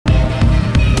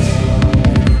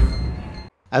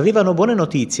Arrivano buone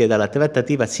notizie dalla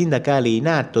trattativa sindacale in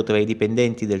atto tra i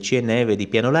dipendenti del Cnr di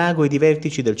Piano Lago ed i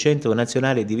vertici del Centro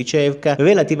Nazionale di Ricerca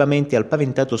relativamente al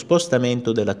paventato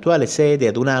spostamento dell'attuale sede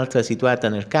ad un'altra situata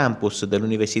nel campus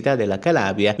dell'Università della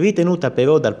Calabria, ritenuta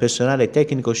però dal personale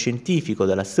tecnico-scientifico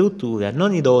della struttura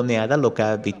non idonea ad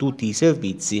allocarvi tutti i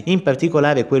servizi, in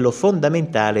particolare quello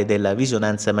fondamentale della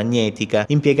risonanza magnetica,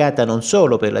 impiegata non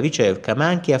solo per la ricerca ma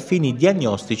anche a fini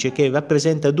diagnostici e che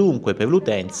rappresenta dunque per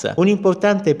l'utenza un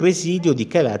importante presidio di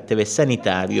carattere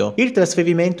sanitario. Il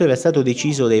trasferimento era stato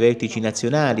deciso dai vertici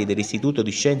nazionali dell'Istituto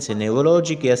di Scienze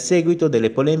Neurologiche a seguito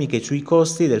delle polemiche sui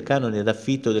costi del canone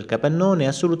d'affitto del capannone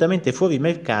assolutamente fuori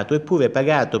mercato eppure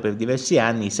pagato per diversi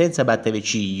anni senza battere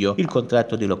ciglio. Il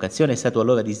contratto di locazione è stato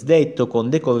allora disdetto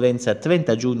con decorrenza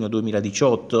 30 giugno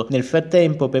 2018. Nel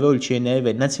frattempo però il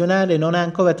CNR nazionale non ha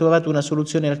ancora trovato una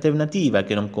soluzione alternativa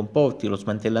che non comporti lo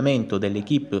smantellamento delle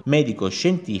equip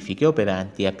medico-scientifiche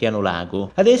operanti a Piano Lago.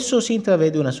 Adesso si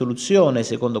intravede una soluzione,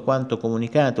 secondo quanto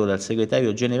comunicato dal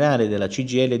segretario generale della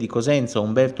CGIL di Cosenza,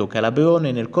 Umberto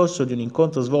Calabrone, nel corso di un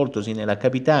incontro svoltosi nella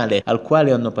capitale, al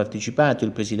quale hanno partecipato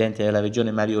il presidente della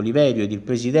regione Mario Oliverio ed il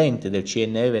presidente del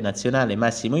CNR nazionale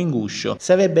Massimo Inguscio.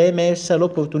 Sarebbe emersa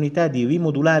l'opportunità di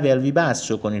rimodulare al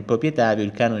ribasso con il proprietario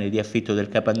il canone di affitto del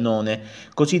capannone,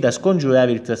 così da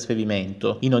scongiurare il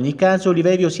trasferimento. In ogni caso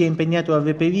Oliverio si è impegnato a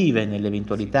reperire,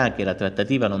 nell'eventualità che la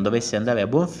trattativa non dovesse andare a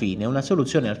buon fine, una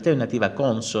soluzione alternativa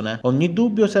consona. Ogni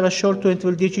dubbio sarà sciolto entro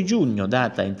il 10 giugno,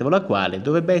 data entro la quale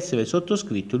dovrebbe essere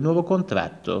sottoscritto il nuovo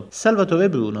contratto. Salvatore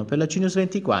Bruno per la CNews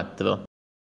 24.